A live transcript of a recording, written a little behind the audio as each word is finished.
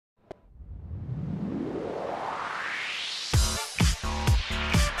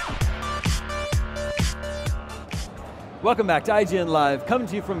Welcome back to IGN Live, coming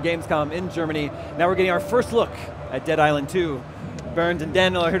to you from Gamescom in Germany. Now we're getting our first look at Dead Island 2. Burns and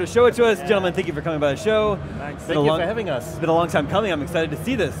Daniel are here to show it to us. Gentlemen, thank you for coming by the show. Thanks. Thank you for having us. It's been a long time coming. I'm excited to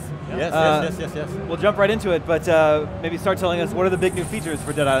see this. Yes. We'll jump right into it, but maybe start telling us what are the big new features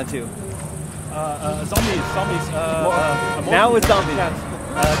for Dead Island 2? Zombies. Now with zombies.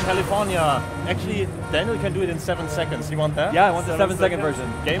 California. Actually, Daniel can do it in 7 seconds. You want that? Yeah, I want the 7-second version.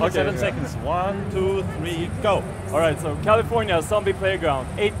 Game in 7 seconds. 1, 2, 3, go. All right, so California, zombie playground,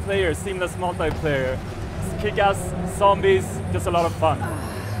 8 players, seamless multiplayer, kick-ass zombies, just a lot of fun.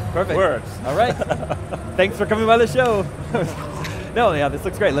 Perfect. Works. All right. Thanks for coming by the show. No, yeah, this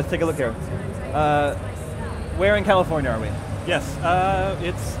looks great. Let's take a look here. Where in California are we? Yes,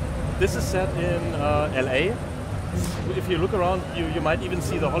 this is set in LA. If you look around, you might even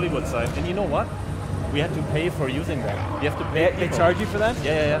see the Hollywood sign. And you know what? We had to pay for using that. You have to pay. They charge you for that?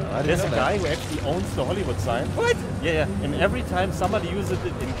 Yeah. There's a guy who actually owns the Hollywood sign. What? Yeah. And every time somebody uses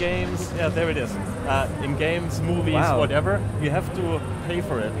it in games, yeah, there it is. In games, movies, whatever, you have to pay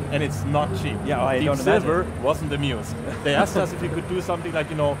for it, and it's not cheap. Yeah, I don't Silver imagine. wasn't amused. They asked us if we could do something like,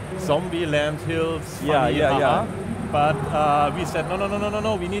 Zombie Land Hills. Funny, yeah. But we said,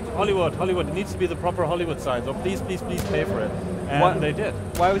 no, we need Hollywood. It needs to be the proper Hollywood sign, so please pay for it. And they did.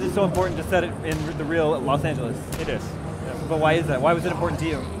 Why was it so important to set it in the real Los Angeles? It is. Yeah. But why is that? Why was it important to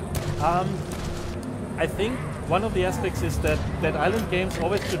you? I think one of the aspects is that island games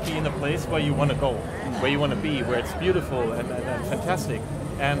always should be in a place where you want to go, where you want to be, where it's beautiful and fantastic.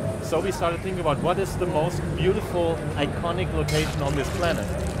 And so we started thinking about what is the most beautiful, iconic location on this planet.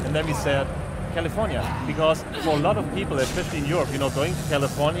 And then we said, California, because for a lot of people, especially in Europe, going to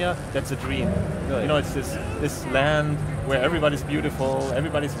California, that's a dream. Really? It's this land where everybody's beautiful,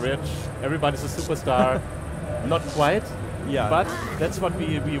 everybody's rich, everybody's a superstar. Not quite, but that's what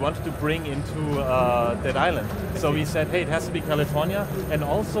we wanted to bring into that island. So we said, hey, it has to be California, and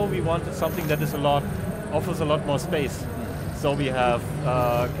also we wanted something that offers a lot more space. So we have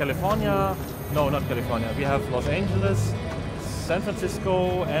California, no, not California, we have Los Angeles, San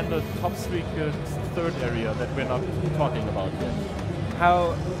Francisco, and the top third area that we're not talking about yet.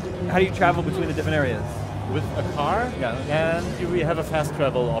 How do you travel between the different areas? With a car, and we have a fast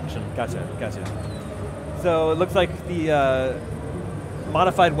travel option. Gotcha. So it looks like the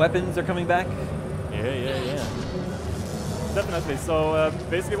modified weapons are coming back? Yeah. Definitely. So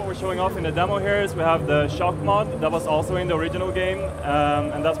basically what we're showing off in the demo here is we have the shock mod that was also in the original game,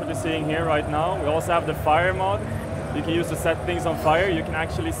 and that's what you're seeing here right now. We also have the fire mod. You can use to set things on fire. You can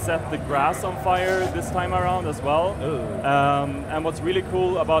actually set the grass on fire this time around as well. And what's really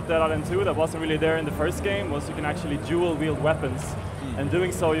cool about Dead Island 2 that wasn't really there in the first game was you can actually dual wield weapons. And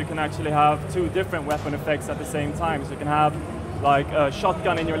doing so, you can actually have 2 different weapon effects at the same time. So you can have like a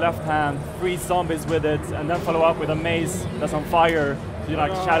shotgun in your left hand, freeze zombies with it, and then follow up with a mace that's on fire. So you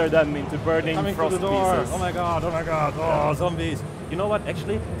shatter them into burning frost pieces. Oh my god, zombies. You know what,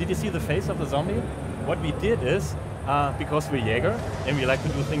 actually, did you see the face of the zombie? What we did is, because we're Jaeger and we like to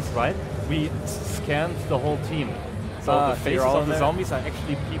do things right, we scanned the whole team. So the faces of the zombies are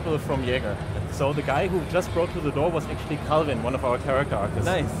actually people from Jaeger. So the guy who just broke through the door was actually Calvin, one of our character artists.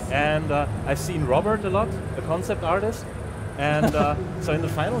 Nice. And I've seen Robert a lot, a concept artist. And so in the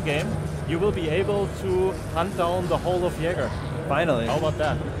final game, you will be able to hunt down the whole of Jaeger. Finally. How about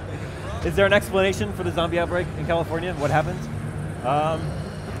that? Is there an explanation for the zombie outbreak in California? What happened?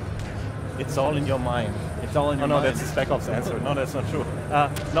 It's all in your mind. It's all in your mind? No, that's the Spec Ops answer. No, that's not true.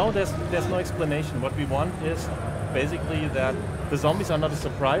 No, there's no explanation. What we want is basically that the zombies are not a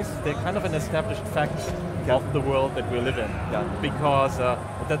surprise. They're kind of an established fact of the world that we live in. Yeah. Because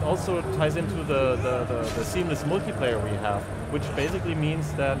that also ties into the seamless multiplayer we have, which basically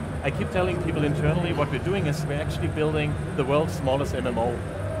means that I keep telling people internally what we're doing is we're actually building the world's smallest MMO.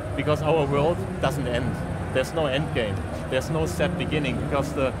 Because our world doesn't end. There's no end game. There's no set beginning,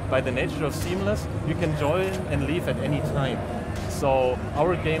 because by the nature of seamless, you can join and leave at any time. So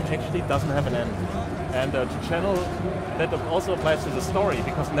our game actually doesn't have an end. And to channel, that also applies to the story,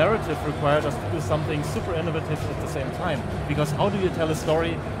 because narrative required us to do something super innovative at the same time. Because how do you tell a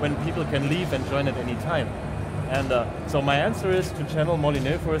story when people can leave and join at any time? And so my answer is, to channel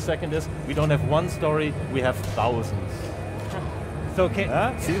Molyneux for a second, is we don't have one story, we have thousands. So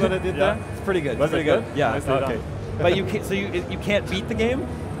see what I did there? It's pretty good. Was pretty it good? Yeah. Nicely okay. Done. But you can't beat the game?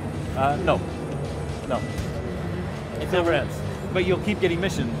 No. It never ends. But you'll keep getting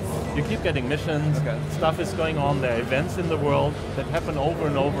missions. You keep getting missions. Okay. Stuff is going on. There are events in the world that happen over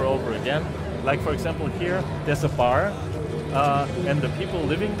and over again. Like, for example, here there's a bar, and the people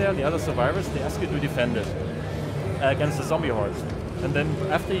living there, the other survivors, they ask you to defend it against the zombie hordes. And then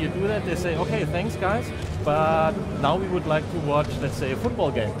after you do that, they say, okay, thanks guys, but now we would like to watch, let's say, a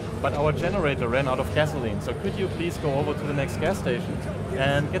football game, but our generator ran out of gasoline. So could you please go over to the next gas station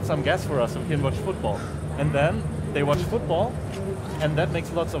and get some gas for us so we can watch football? And then they watch football, and that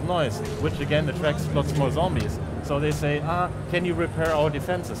makes lots of noise, which again attracts lots more zombies. So they say, can you repair our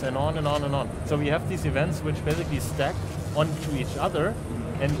defenses, and on and on and on. So we have these events which basically stack onto each other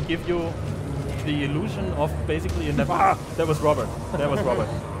and give you the illusion of basically a never... that was Robert. That was Robert.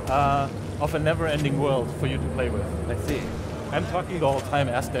 Of a never-ending world for you to play with. I see. I'm talking the whole time.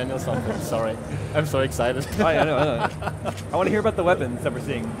 Ask Daniel something. Sorry. I'm so excited. Oh, yeah, I know. I want to hear about the weapons that we're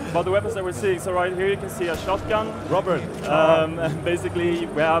seeing. About the weapons that we're seeing, so right here you can see a shotgun. Robert. Basically,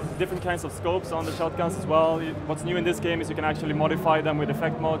 we have different kinds of scopes on the shotguns as well. What's new in this game is you can actually modify them with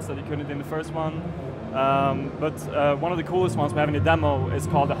effect modes that you couldn't in the first one. But one of the coolest ones we have in the demo is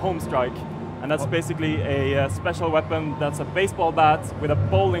called a home strike. And that's basically a special weapon that's a baseball bat with a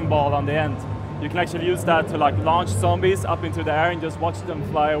bowling ball on the end. You can actually use that to like launch zombies up into the air and just watch them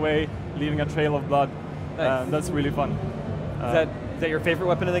fly away, leaving a trail of blood. Nice. That's really fun. Is that your favorite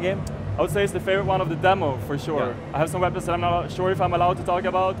weapon in the game? I would say it's the favorite one of the demo, for sure. Yeah. I have some weapons that I'm not sure if I'm allowed to talk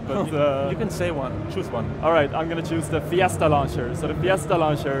about, but... you can say one. Choose one. All right, I'm going to choose the Fiesta launcher. So the Fiesta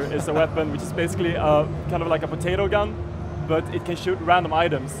launcher is a weapon which is basically kind of like a potato gun, but it can shoot random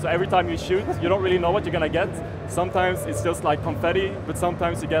items. So every time you shoot, you don't really know what you're going to get. Sometimes it's just like confetti, but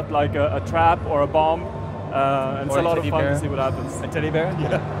sometimes you get like a trap or a bomb, and it's a lot of fun to see what happens. A teddy bear?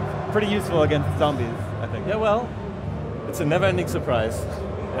 Yeah. Pretty useful against zombies, I think. Yeah, well, it's a never-ending surprise.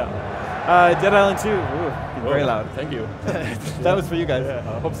 Yeah. Dead Island 2, ooh, very loud. Thank you. That was for you guys. Yeah,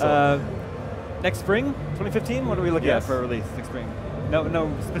 I hope so. Next spring, 2015, what are we looking at for a release next spring?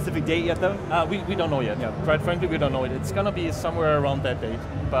 No specific date yet, though? We don't know yet. Yeah. Quite frankly, we don't know it. It's going to be somewhere around that date.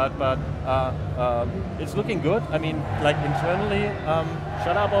 But it's looking good. I mean, like internally,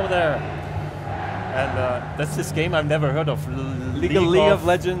 shut up over there. And that's this game I've never heard of. League of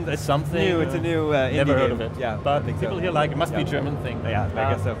Legends. It's something. New. It's a new indie never heard game. of it. Yeah, but people here like it. Must be a German thing. Yeah,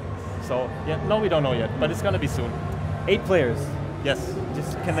 I guess so. So yeah, no, we don't know yet. But it's going to be soon. 8 players. Yes.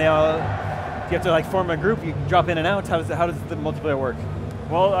 Just can they all? Do you have to like form a group? You drop in and out. How does the multiplayer work?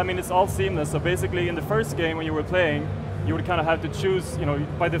 Well, I mean, it's all seamless. So basically, in the first game when you were playing, you would kind of have to choose, you know,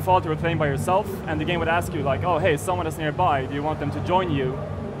 by default you were playing by yourself, and the game would ask you like, oh, hey, someone is nearby, do you want them to join you?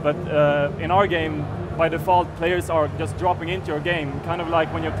 But in our game, by default, players are just dropping into your game, kind of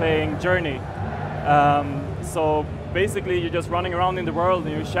like when you're playing Journey. So basically, you're just running around in the world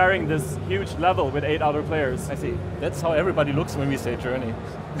and you're sharing this huge level with 8 other players. I see. That's how everybody looks when we say Journey.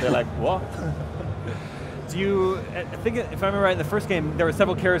 They're like, what? Do you, I think if I remember right, in the first game, there were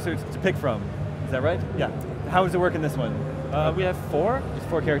several characters to pick from. Is that right? Yeah. How does it work in this one? We have 4. Just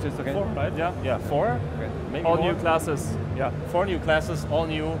 4 characters, okay. 4, right? Yeah. Yeah, 4. Okay. Maybe All more. new classes. Yeah, 4 new classes, all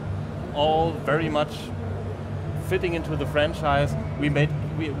new, all very much fitting into the franchise. We're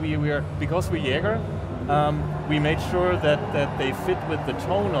because we're Jäger, we made sure that they fit with the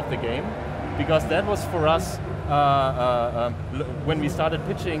tone of the game, because that was for us when we started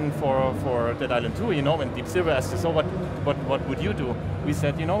pitching for Dead Island 2, you know, when Deep Silver asked us, so what would you do? We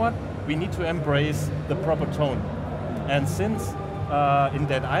said, you know what, we need to embrace the proper tone. And since in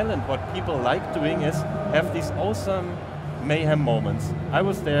Dead Island, what people like doing is have these awesome mayhem moments. I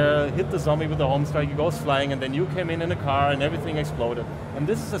was there, hit the zombie with the home strike, he goes flying, and then you came in a car and everything exploded. And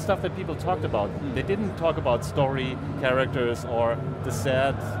this is the stuff that people talked about. They didn't talk about story, characters, or the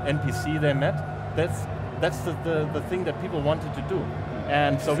sad NPC they met. That's the thing that people wanted to do.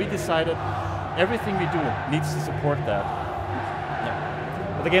 And so we decided everything we do needs to support that.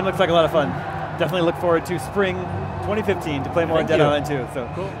 Yeah. Well, the game looks like a lot of fun. Definitely look forward to spring 2015 to play more on Dead Island 2. So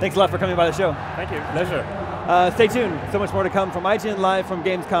cool. Thanks a lot for coming by the show. Thank you. Pleasure. Stay tuned. So much more to come from IGN Live from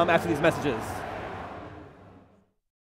Gamescom after these messages.